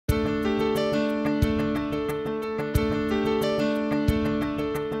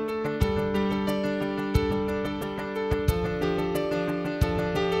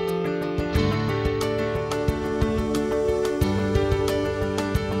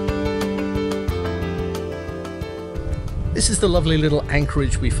This is the lovely little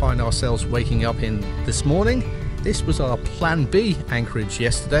anchorage we find ourselves waking up in this morning. This was our plan B anchorage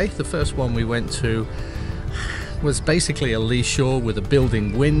yesterday. The first one we went to was basically a lee shore with a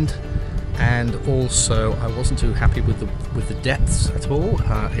building wind, and also I wasn't too happy with the depths at all.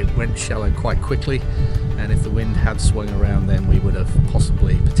 It went shallow quite quickly, and if the wind had swung around then we would have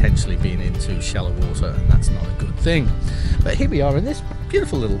potentially been into shallow water, and that's not a good thing. But here we are in this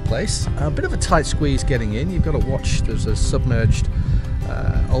beautiful little place. A bit of a tight squeeze getting in. You've got to watch, there's a submerged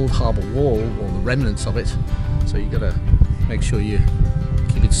old harbour wall, or the remnants of it, so you've got to make sure you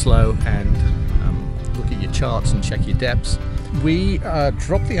keep it slow and look at your charts and check your depths. We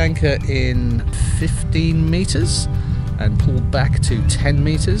dropped the anchor in 15 meters and pulled back to 10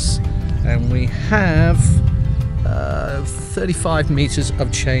 meters, and we have 35 meters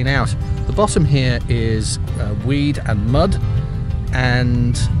of chain out. The bottom here is weed and mud,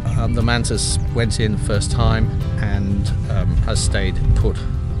 and the mantis went in first time and has stayed put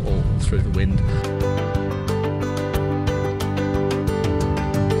all through the wind.